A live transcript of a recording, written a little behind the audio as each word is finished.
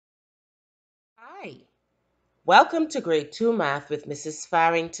Hi, welcome to Grade 2 Math with Mrs.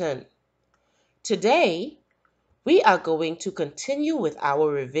 Farrington. Today, we are going to continue with our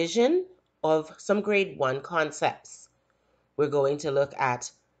revision of some Grade 1 concepts. We're going to look at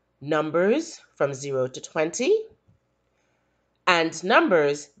numbers from 0 to 20 and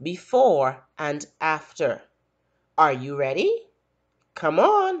numbers before and after. Are you ready? Come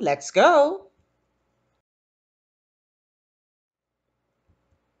on, let's go.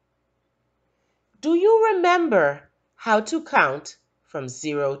 Do you remember how to count from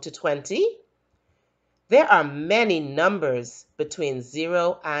 0 to 20? There are many numbers between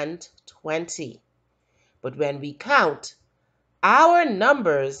 0 and 20. But when we count, our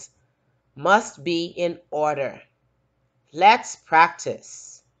numbers must be in order. Let's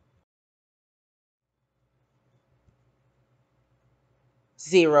practice.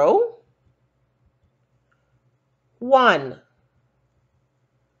 0, 1,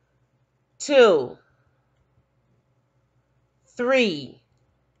 2, 3,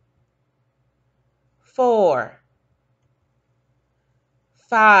 4,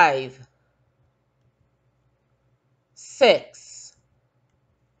 5, 6,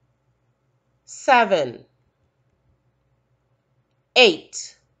 7,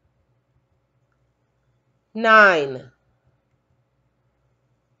 8, 9,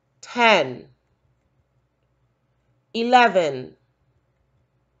 10, 11,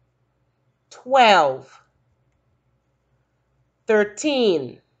 12,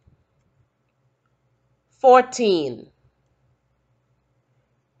 13, 14,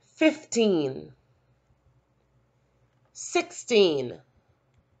 15, 16,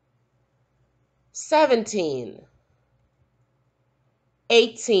 17,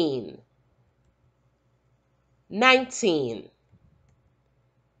 18, 19,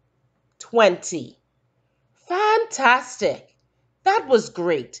 20. Fantastic! That was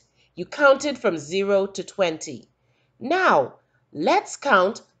great. You counted from 0 to 20. Now, let's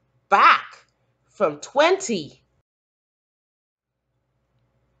count back from 20.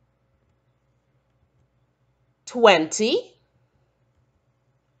 20,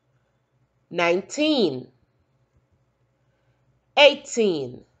 19,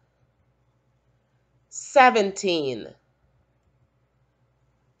 18, 17,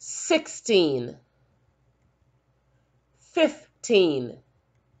 16, 15,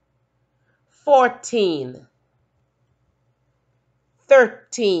 14,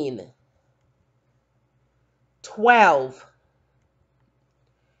 13, 12,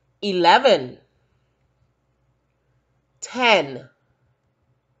 11, 10,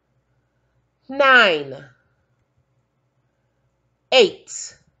 9,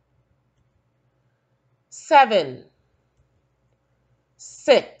 8, 7,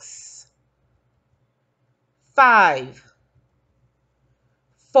 6, 5,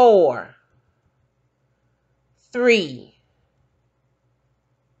 4, 3,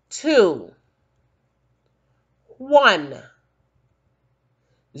 2, 1,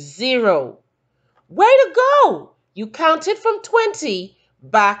 0. Way to go! You counted from 20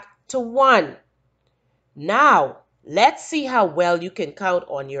 back to 1. Now, let's see how well you can count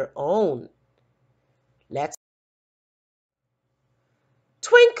on your own. Let's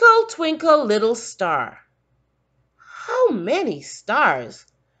Twinkle, twinkle, little star. How many stars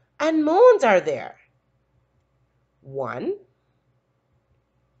and moons are there? 1,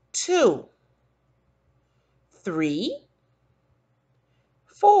 2, 3,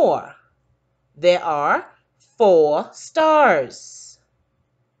 4. There are 4 stars.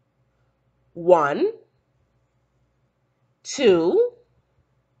 1, 2,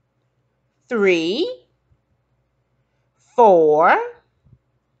 3, 4,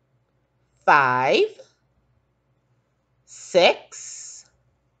 5, 6,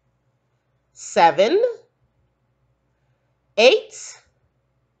 7, 8,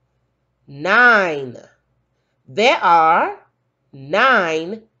 9. There are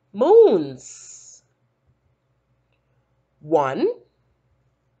 9 moons. 1,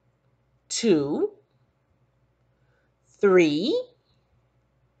 2, 3,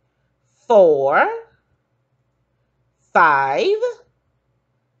 4, 5,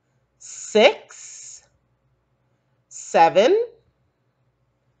 6, 7,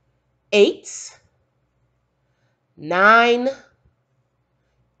 8, 9,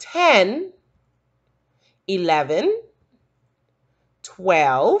 10, 11,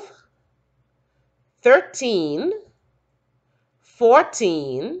 12, 13,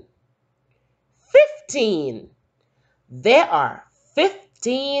 14, 15. There are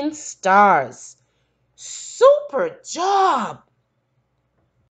 15 stars. Super job!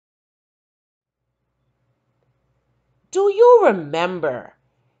 Do you remember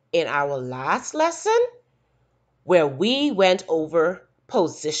in our last lesson where we went over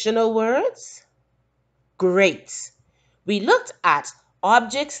positional words? Great. We looked at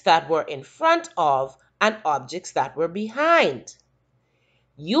objects that were in front of and objects that were behind.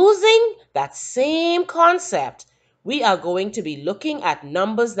 Using that same concept, we are going to be looking at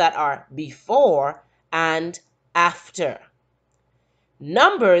numbers that are before and after.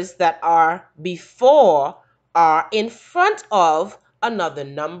 Numbers that are before are in front of another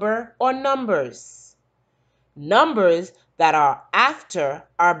number or numbers. Numbers that are after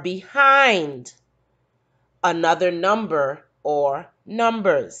are behind another number or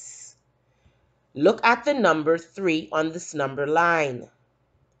numbers. Look at the number 3 on this number line.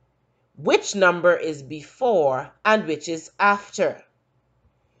 Which number is before and which is after?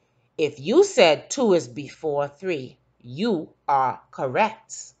 If you said 2 is before 3, you are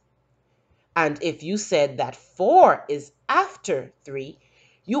correct. And if you said that 4 is after 3,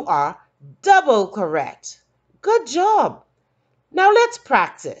 you are double correct. Good job. Now let's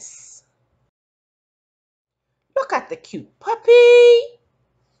practice. Look at the cute puppy.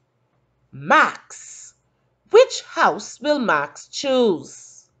 Max. Which house will Max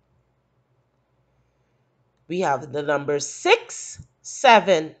choose? We have the numbers 6,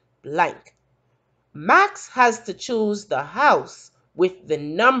 7, blank. Max has to choose the house with the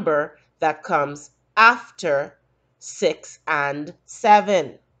number that comes after 6 and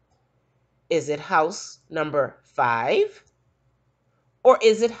 7. Is it house number 5 or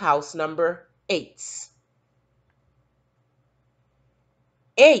is it house number 8?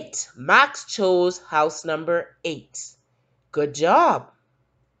 8. Max chose house number 8. Good job.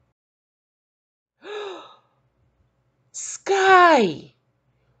 Sky.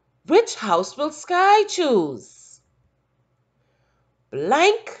 Which house will Sky choose?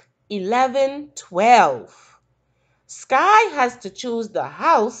 Blank 11, 12. Sky has to choose the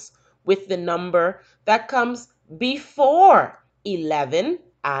house with the number that comes before 11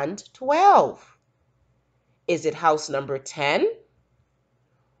 and 12. Is it house number 10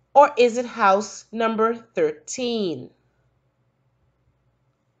 or is it house number 13?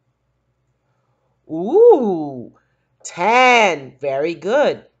 Ooh, 10. Very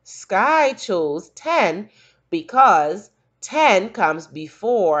good. Sky chose 10 because 10 comes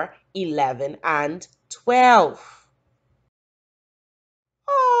before 11 and 12.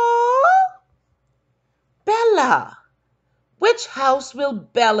 Aww. Bella. Which house will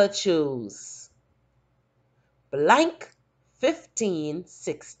Bella choose? Blank 15,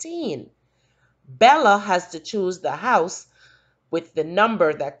 16. Bella has to choose the house with the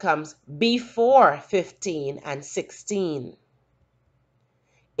number that comes before 15 and 16.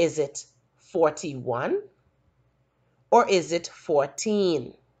 Is it 41 or is it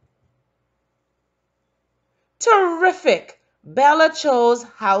 14? Terrific! Bella chose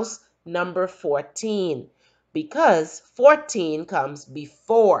house number 14 because 14 comes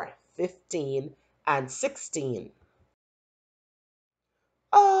before 15 and 16.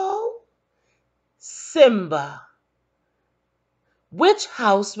 Oh, Simba. Which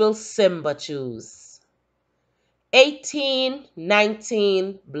house will Simba choose? 18,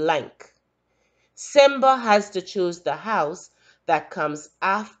 19, blank. Simba has to choose the house that comes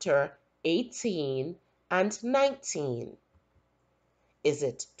after 18 and 19. Is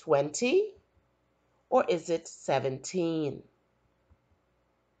it 20 or is it 17?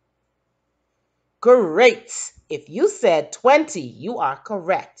 Great! If you said 20, you are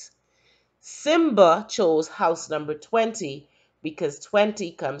correct. Simba chose house number 20 because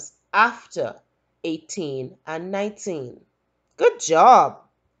 20 comes after 18 and 19. Good job!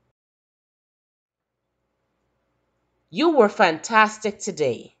 You were fantastic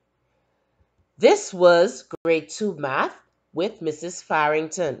today. This was Grade 2 Math with Mrs.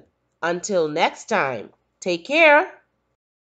 Farrington. Until next time, take care.